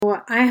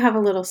So, I have a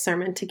little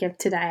sermon to give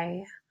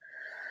today,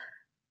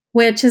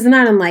 which is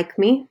not unlike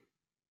me,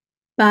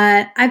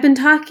 but I've been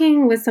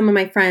talking with some of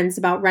my friends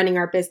about running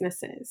our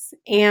businesses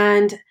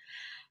and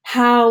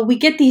how we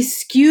get these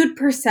skewed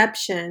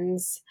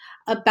perceptions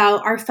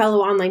about our fellow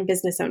online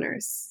business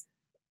owners.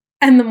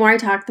 And the more I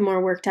talked, the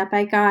more worked up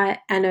I got.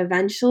 And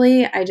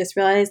eventually, I just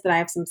realized that I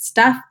have some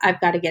stuff I've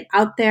got to get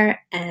out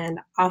there and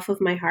off of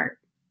my heart.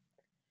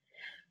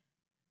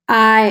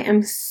 I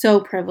am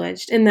so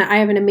privileged in that I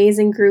have an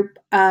amazing group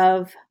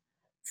of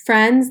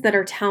friends that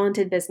are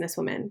talented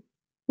businesswomen.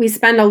 We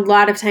spend a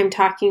lot of time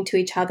talking to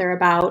each other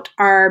about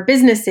our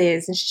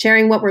businesses and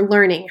sharing what we're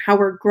learning, how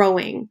we're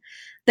growing,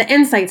 the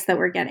insights that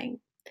we're getting.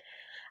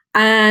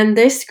 And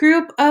this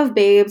group of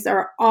babes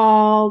are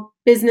all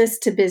business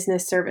to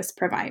business service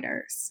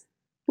providers,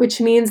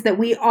 which means that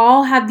we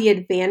all have the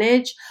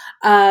advantage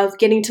of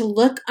getting to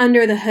look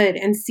under the hood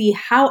and see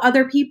how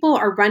other people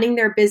are running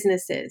their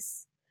businesses,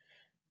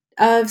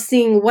 of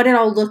seeing what it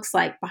all looks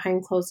like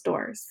behind closed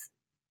doors.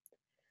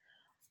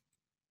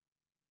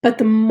 But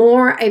the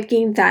more I've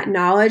gained that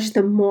knowledge,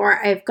 the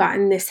more I've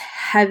gotten this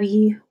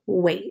heavy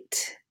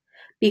weight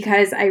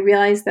because I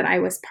realized that I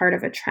was part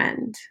of a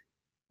trend.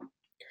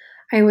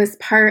 I was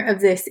part of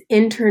this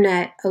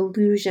internet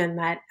illusion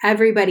that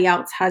everybody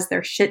else has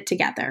their shit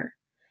together.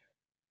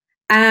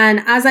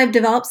 And as I've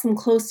developed some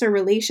closer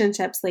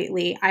relationships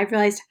lately, I've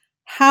realized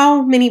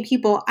how many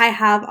people I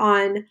have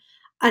on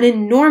an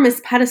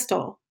enormous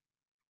pedestal.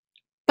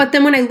 But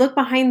then when I look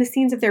behind the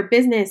scenes of their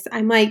business,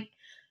 I'm like,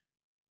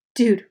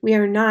 dude, we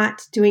are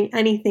not doing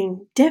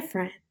anything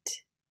different.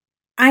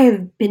 I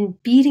have been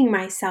beating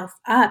myself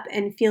up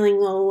and feeling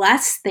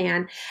less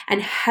than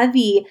and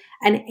heavy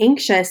and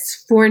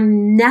anxious for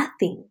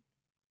nothing.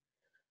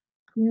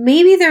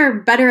 Maybe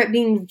they're better at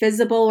being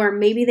visible or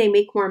maybe they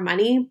make more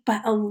money,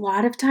 but a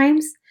lot of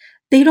times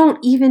they don't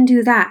even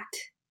do that.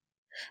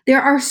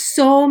 There are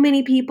so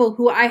many people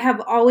who I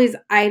have always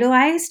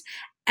idolized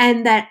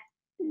and that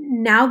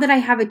now that I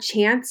have a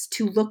chance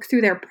to look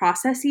through their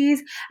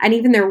processes and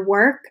even their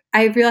work,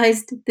 I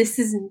realized this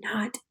is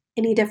not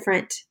any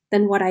different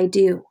than what I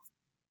do.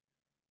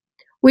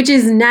 Which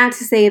is not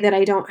to say that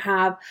I don't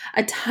have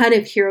a ton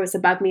of heroes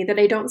above me, that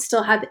I don't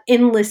still have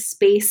endless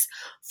space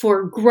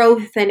for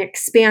growth and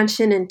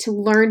expansion and to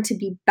learn to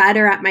be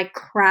better at my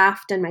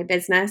craft and my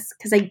business,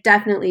 because I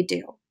definitely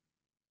do.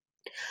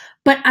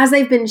 But as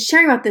I've been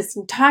sharing about this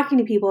and talking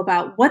to people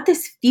about what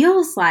this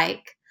feels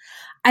like,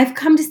 I've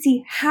come to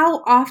see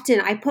how often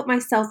I put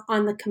myself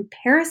on the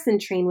comparison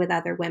train with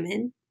other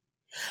women,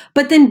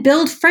 but then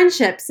build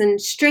friendships and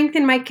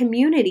strengthen my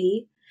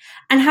community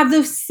and have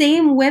those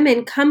same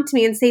women come to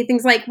me and say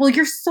things like, well,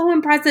 you're so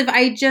impressive.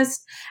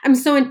 I'm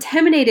so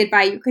intimidated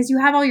by you because you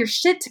have all your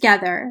shit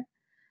together.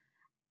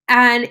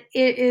 And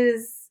it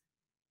is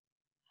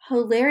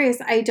hilarious.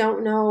 I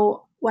don't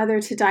know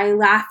whether to die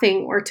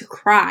laughing or to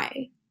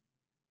cry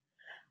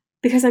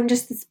because I'm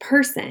just this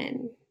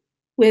person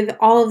with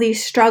all of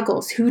these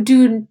struggles who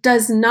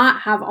does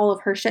not have all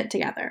of her shit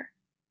together.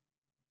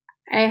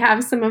 I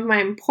have some of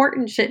my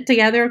important shit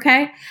together,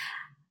 okay?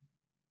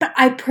 But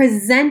I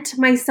present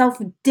myself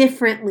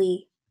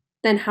differently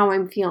than how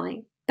I'm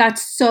feeling.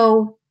 That's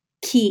so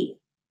key.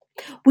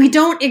 We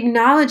don't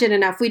acknowledge it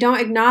enough. We don't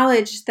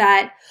acknowledge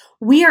that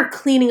we are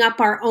cleaning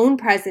up our own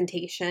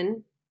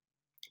presentation,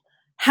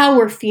 how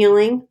we're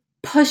feeling,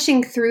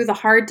 pushing through the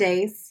hard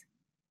days.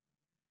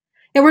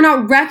 And we're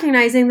not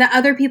recognizing that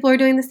other people are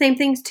doing the same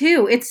things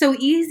too. It's so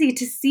easy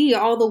to see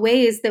all the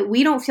ways that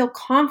we don't feel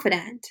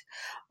confident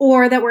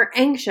or that we're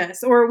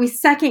anxious or we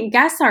second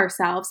guess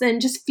ourselves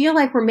and just feel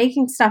like we're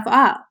making stuff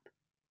up.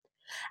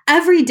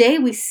 Every day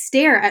we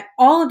stare at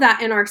all of that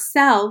in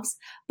ourselves,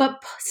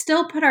 but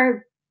still put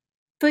our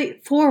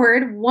foot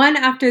forward one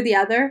after the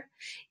other.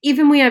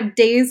 Even we have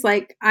days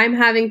like I'm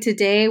having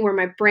today where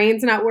my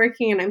brain's not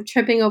working and I'm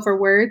tripping over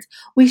words.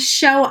 We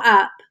show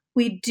up.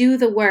 We do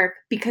the work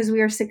because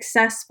we are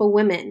successful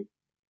women.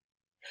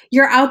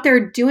 You're out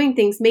there doing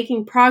things,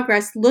 making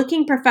progress,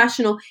 looking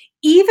professional,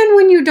 even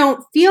when you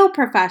don't feel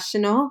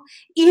professional,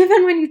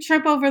 even when you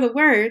trip over the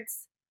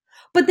words.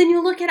 But then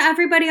you look at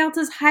everybody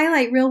else's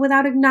highlight reel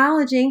without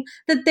acknowledging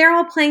that they're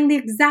all playing the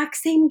exact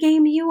same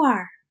game you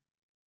are.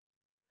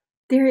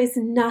 There is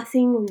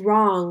nothing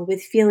wrong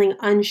with feeling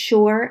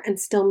unsure and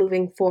still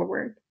moving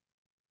forward.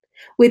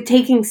 With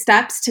taking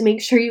steps to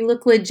make sure you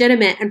look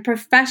legitimate and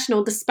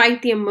professional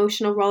despite the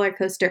emotional roller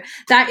coaster.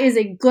 That is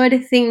a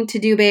good thing to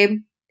do,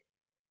 babe.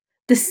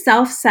 The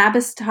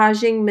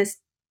self-sabotaging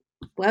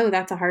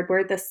that's a hard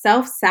word. The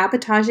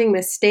self-sabotaging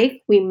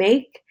mistake we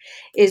make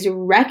is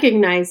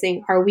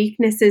recognizing our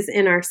weaknesses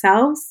in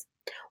ourselves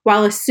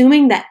while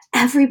assuming that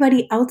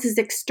everybody else's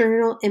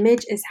external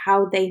image is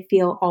how they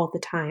feel all the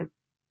time.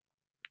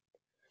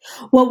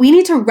 What we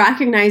need to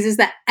recognize is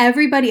that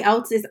everybody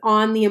else is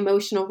on the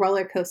emotional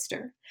roller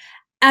coaster.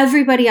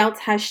 Everybody else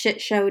has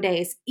shit show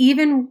days,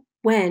 even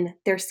when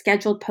their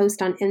scheduled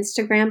post on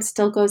Instagram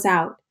still goes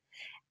out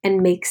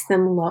and makes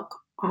them look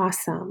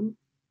awesome.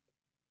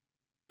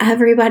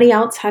 Everybody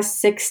else has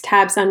 6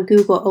 tabs on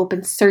Google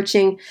open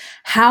searching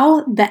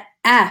how the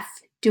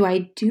F do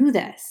I do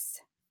this?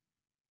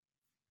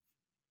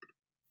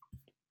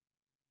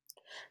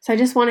 So I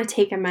just want to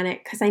take a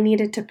minute because I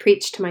needed to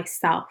preach to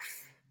myself.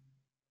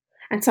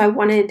 And so I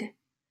wanted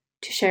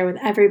to share with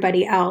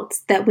everybody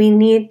else that we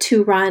need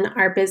to run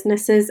our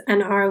businesses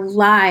and our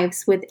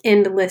lives with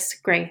endless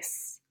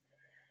grace.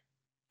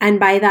 And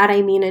by that,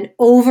 I mean an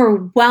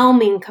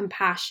overwhelming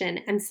compassion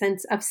and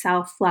sense of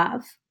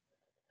self-love.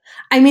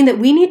 I mean that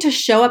we need to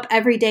show up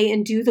every day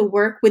and do the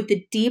work with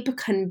the deep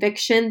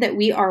conviction that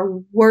we are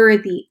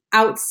worthy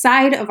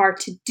outside of our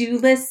to-do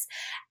lists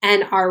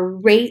and our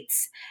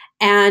rates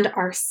and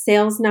our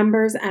sales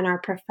numbers and our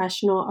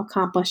professional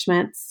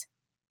accomplishments.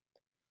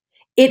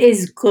 It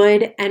is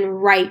good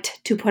and right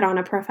to put on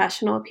a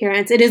professional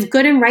appearance. It is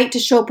good and right to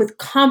show up with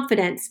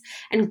confidence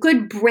and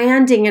good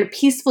branding and a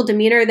peaceful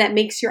demeanor that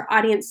makes your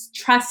audience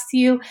trust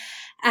you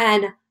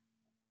and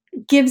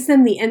gives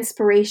them the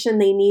inspiration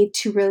they need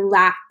to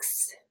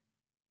relax,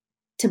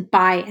 to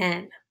buy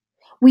in.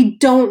 We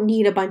don't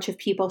need a bunch of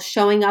people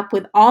showing up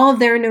with all of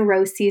their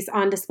neuroses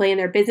on display in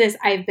their business.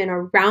 I've been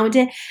around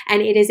it,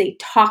 and it is a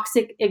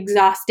toxic,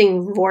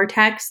 exhausting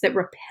vortex that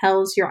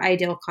repels your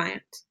ideal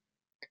client.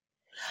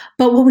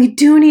 But what we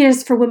do need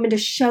is for women to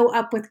show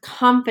up with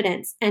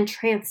confidence and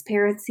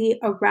transparency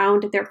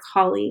around their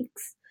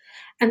colleagues.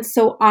 And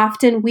so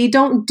often we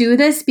don't do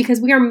this because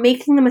we are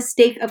making the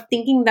mistake of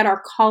thinking that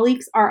our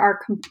colleagues are our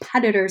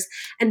competitors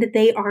and that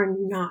they are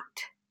not.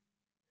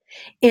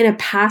 In a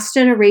past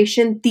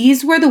generation,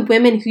 these were the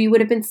women who you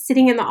would have been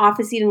sitting in the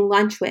office eating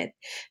lunch with,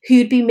 who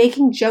you'd be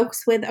making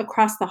jokes with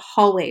across the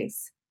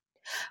hallways.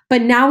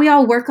 But now we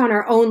all work on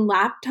our own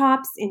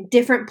laptops in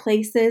different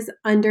places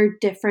under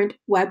different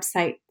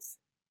websites.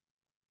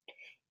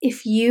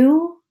 If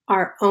you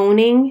are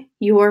owning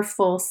your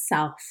full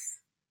self,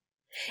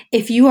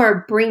 if you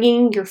are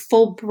bringing your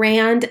full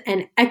brand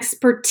and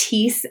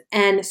expertise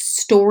and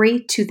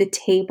story to the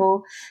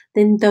table,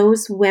 then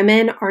those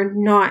women are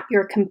not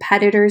your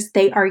competitors.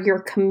 They are your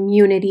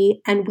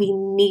community, and we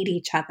need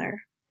each other.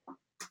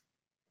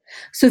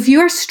 So if you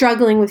are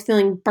struggling with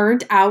feeling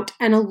burnt out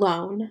and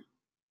alone,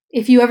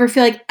 if you ever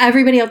feel like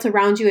everybody else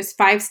around you is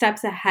 5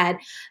 steps ahead,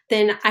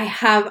 then I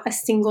have a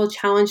single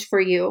challenge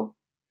for you.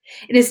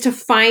 It is to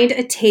find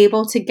a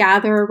table to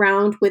gather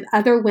around with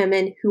other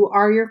women who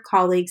are your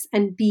colleagues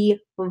and be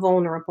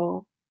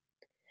vulnerable.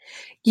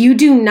 You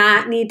do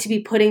not need to be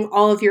putting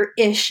all of your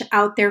ish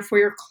out there for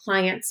your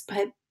clients,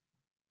 but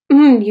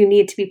you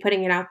need to be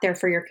putting it out there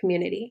for your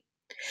community.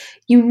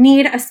 You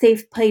need a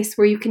safe place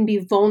where you can be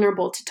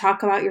vulnerable to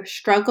talk about your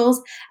struggles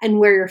and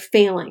where you're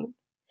failing,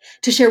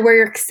 to share where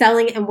you're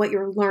excelling and what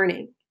you're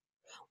learning,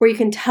 where you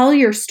can tell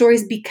your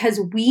stories because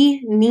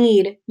we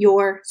need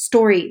your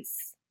stories.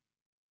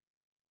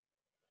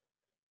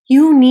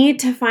 You need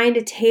to find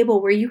a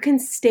table where you can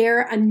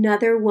stare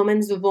another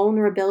woman's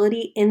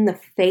vulnerability in the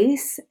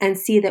face and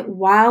see that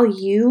while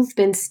you've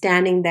been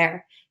standing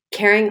there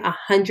carrying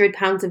 100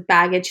 pounds of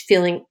baggage,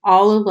 feeling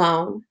all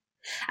alone,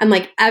 and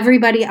like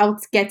everybody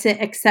else gets it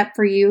except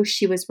for you,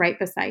 she was right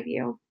beside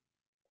you.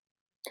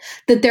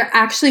 That there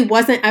actually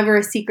wasn't ever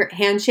a secret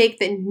handshake,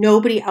 that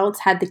nobody else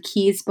had the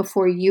keys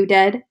before you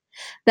did,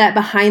 that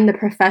behind the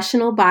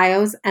professional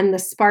bios and the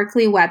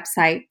sparkly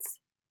websites,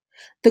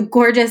 the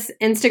gorgeous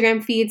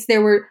Instagram feeds,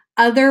 there were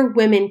other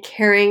women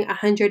carrying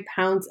 100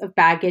 pounds of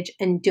baggage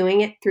and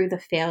doing it through the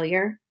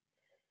failure,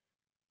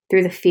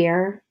 through the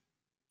fear,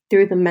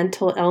 through the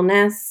mental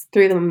illness,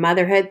 through the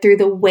motherhood, through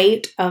the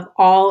weight of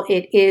all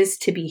it is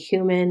to be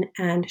human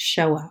and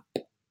show up.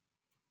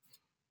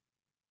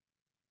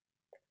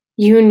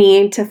 You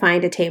need to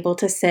find a table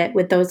to sit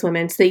with those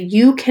women so that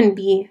you can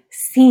be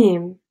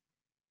seen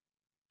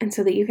and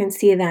so that you can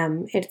see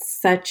them.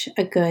 It's such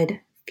a good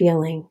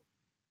feeling.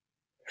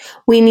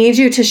 We need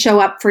you to show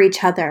up for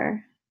each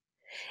other.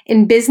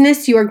 In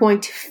business, you are going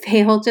to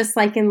fail just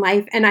like in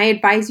life, and I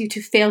advise you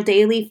to fail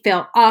daily,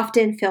 fail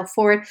often, fail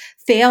forward,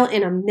 fail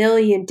in a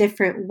million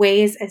different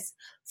ways as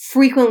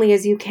frequently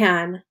as you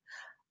can.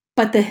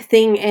 But the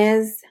thing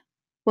is,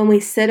 when we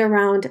sit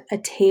around a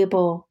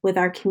table with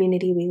our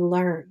community, we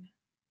learn.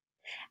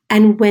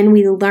 And when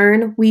we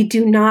learn, we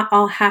do not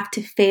all have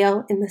to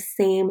fail in the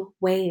same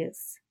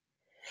ways.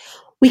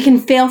 We can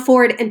fail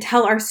forward and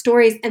tell our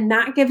stories, and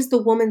that gives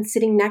the woman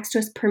sitting next to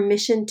us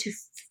permission to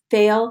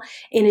fail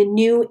in a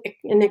new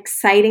and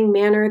exciting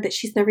manner that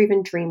she's never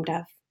even dreamed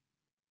of.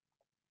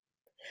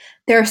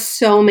 There are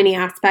so many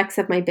aspects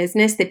of my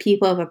business that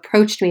people have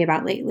approached me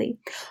about lately,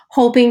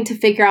 hoping to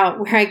figure out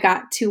where I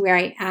got to where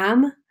I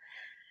am.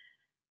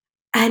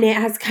 And it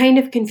has kind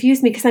of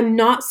confused me because I'm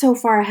not so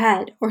far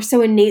ahead or so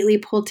innately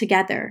pulled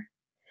together.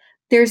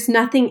 There's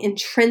nothing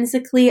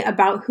intrinsically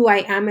about who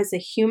I am as a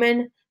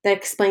human that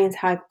explains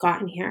how I've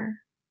gotten here.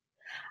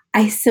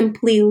 I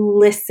simply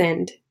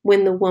listened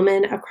when the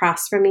woman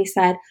across from me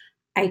said,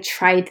 I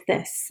tried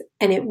this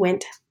and it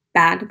went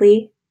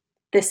badly.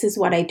 This is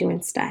what I do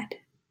instead.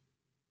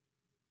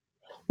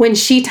 When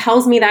she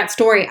tells me that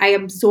story, I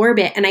absorb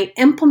it and I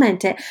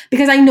implement it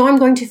because I know I'm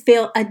going to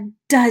fail a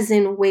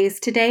dozen ways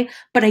today,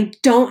 but I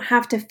don't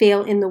have to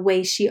fail in the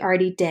way she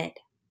already did.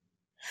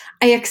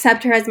 I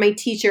accept her as my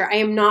teacher. I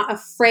am not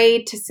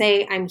afraid to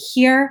say I'm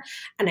here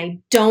and I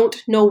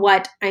don't know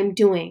what I'm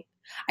doing.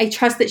 I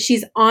trust that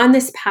she's on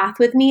this path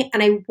with me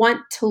and I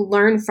want to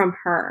learn from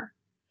her.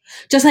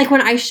 Just like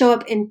when I show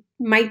up in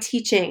my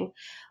teaching,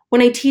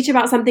 when I teach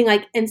about something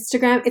like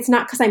Instagram, it's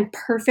not because I'm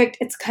perfect.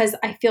 It's because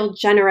I feel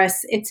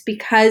generous. It's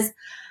because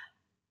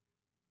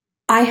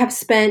I have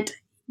spent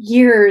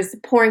years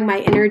pouring my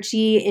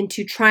energy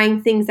into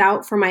trying things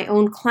out for my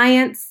own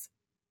clients,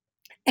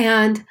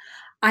 and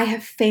I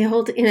have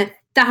failed in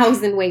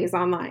 1,000 ways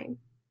online.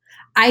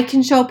 I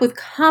can show up with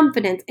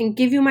confidence and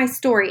give you my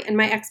story and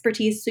my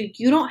expertise so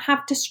you don't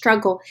have to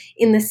struggle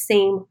in the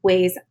same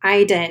ways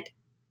I did.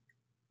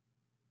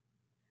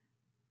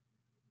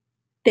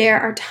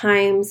 There are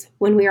times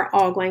when we are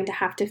all going to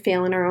have to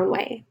fail in our own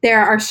way.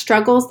 There are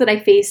struggles that I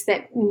face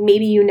that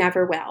maybe you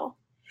never will.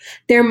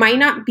 There might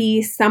not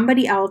be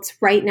somebody else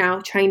right now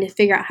trying to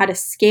figure out how to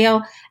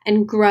scale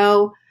and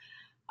grow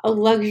a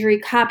luxury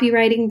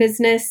copywriting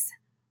business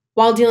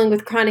while dealing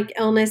with chronic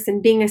illness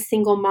and being a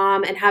single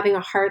mom and having a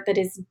heart that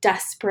is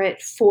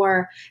desperate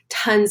for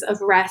tons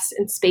of rest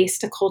and space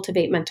to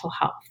cultivate mental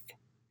health.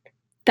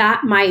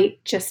 That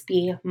might just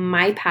be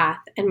my path,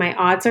 and my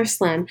odds are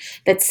slim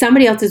that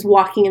somebody else is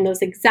walking in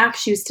those exact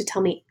shoes to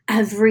tell me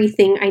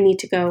everything I need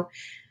to go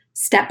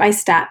step by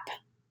step.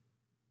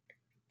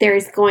 There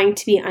is going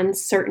to be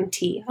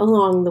uncertainty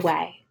along the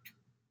way.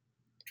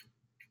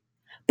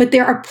 But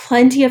there are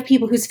plenty of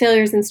people whose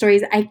failures and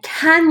stories I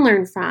can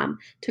learn from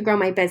to grow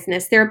my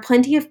business. There are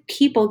plenty of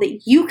people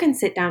that you can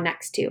sit down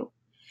next to,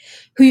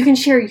 who you can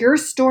share your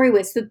story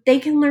with so that they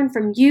can learn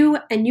from you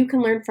and you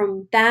can learn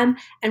from them,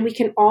 and we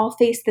can all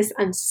face this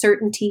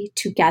uncertainty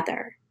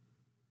together.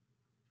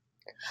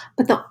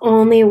 But the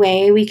only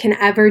way we can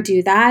ever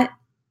do that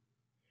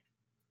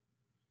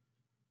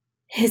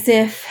is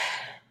if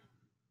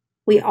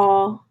we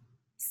all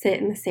sit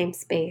in the same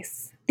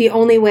space. The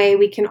only way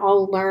we can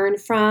all learn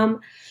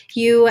from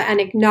you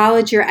and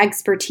acknowledge your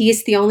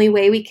expertise, the only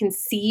way we can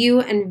see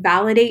you and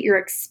validate your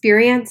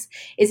experience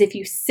is if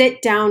you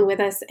sit down with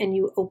us and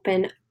you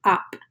open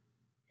up.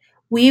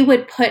 We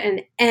would put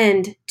an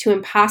end to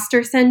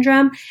imposter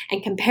syndrome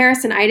and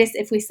comparisonitis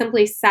if we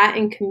simply sat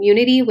in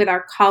community with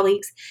our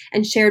colleagues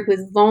and shared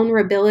with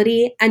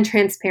vulnerability and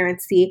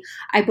transparency.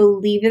 I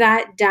believe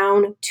that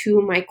down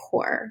to my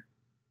core.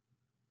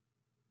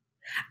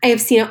 I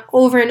have seen it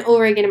over and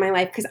over again in my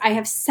life because I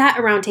have sat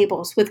around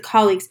tables with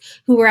colleagues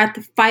who were at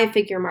the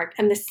 5-figure mark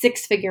and the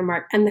 6-figure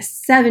mark and the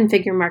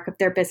 7-figure mark of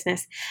their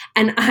business.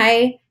 And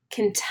I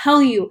can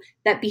tell you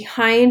that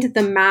behind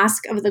the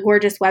mask of the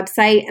gorgeous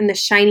website and the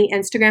shiny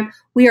Instagram,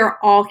 we are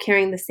all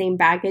carrying the same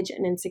baggage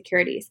and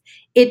insecurities.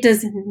 It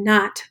does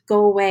not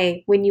go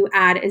away when you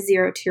add a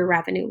 0 to your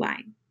revenue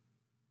line.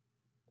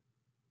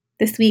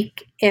 This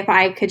week, if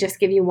I could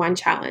just give you one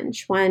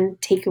challenge, one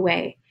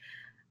takeaway,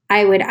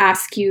 I would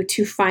ask you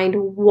to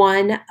find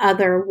one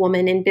other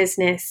woman in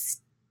business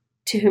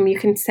to whom you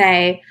can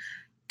say,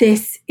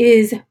 this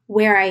is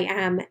where I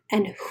am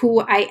and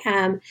who I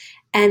am,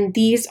 and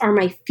these are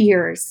my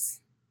fears.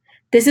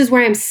 This is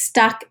where I'm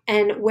stuck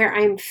and where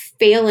I'm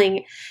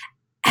failing,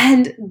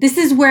 and this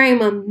is where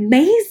I'm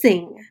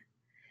amazing.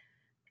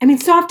 I mean,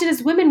 so often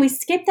as women, we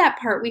skip that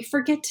part. We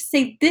forget to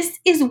say, this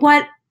is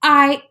what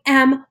I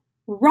am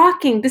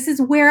rocking. This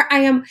is where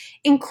I am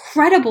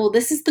incredible.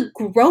 This is the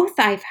growth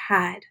I've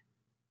had.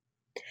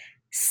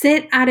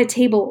 Sit at a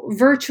table,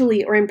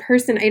 virtually or in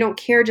person, I don't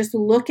care. Just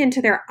look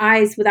into their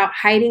eyes without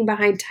hiding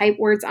behind type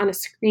words on a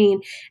screen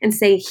and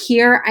say,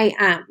 here I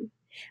am.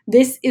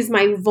 This is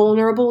my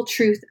vulnerable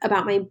truth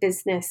about my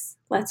business.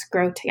 Let's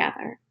grow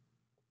together.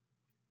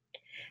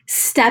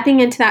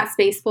 Stepping into that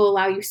space will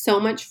allow you so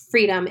much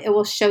freedom. It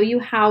will show you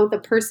how the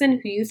person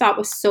who you thought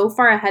was so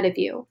far ahead of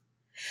you,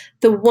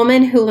 the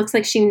woman who looks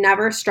like she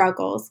never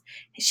struggles,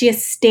 she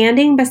is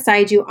standing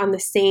beside you on the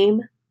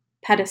same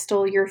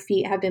pedestal your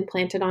feet have been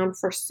planted on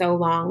for so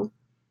long.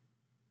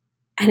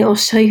 And it will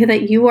show you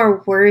that you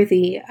are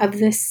worthy of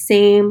the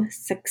same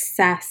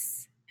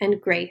success and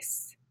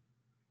grace.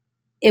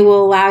 It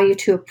will allow you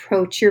to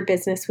approach your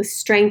business with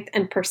strength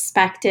and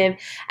perspective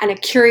and a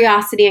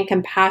curiosity and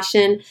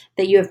compassion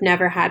that you have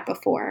never had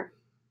before.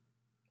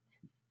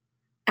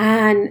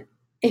 And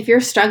if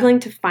you're struggling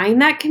to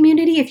find that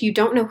community, if you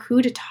don't know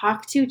who to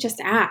talk to, just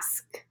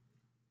ask.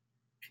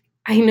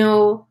 I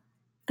know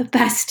the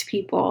best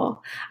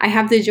people. I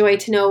have the joy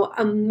to know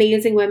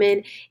amazing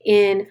women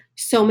in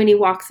so many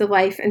walks of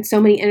life and so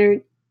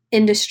many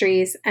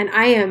industries, and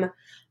I am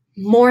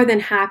more than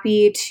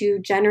happy to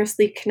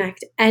generously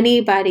connect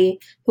anybody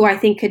who I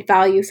think could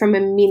value from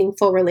a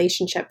meaningful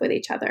relationship with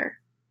each other.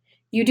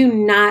 You do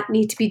not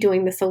need to be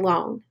doing this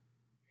alone.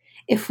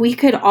 If we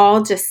could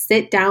all just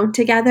sit down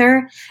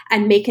together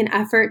and make an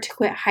effort to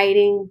quit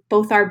hiding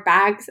both our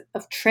bags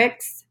of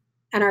tricks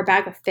and our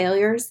bag of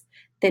failures,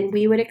 then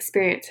we would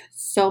experience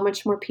so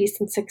much more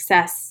peace and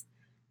success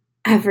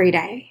every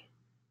day.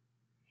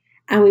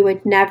 And we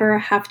would never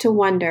have to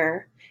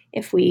wonder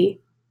if we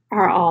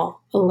are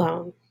all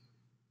alone.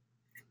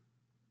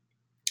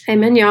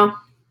 Amen, y'all.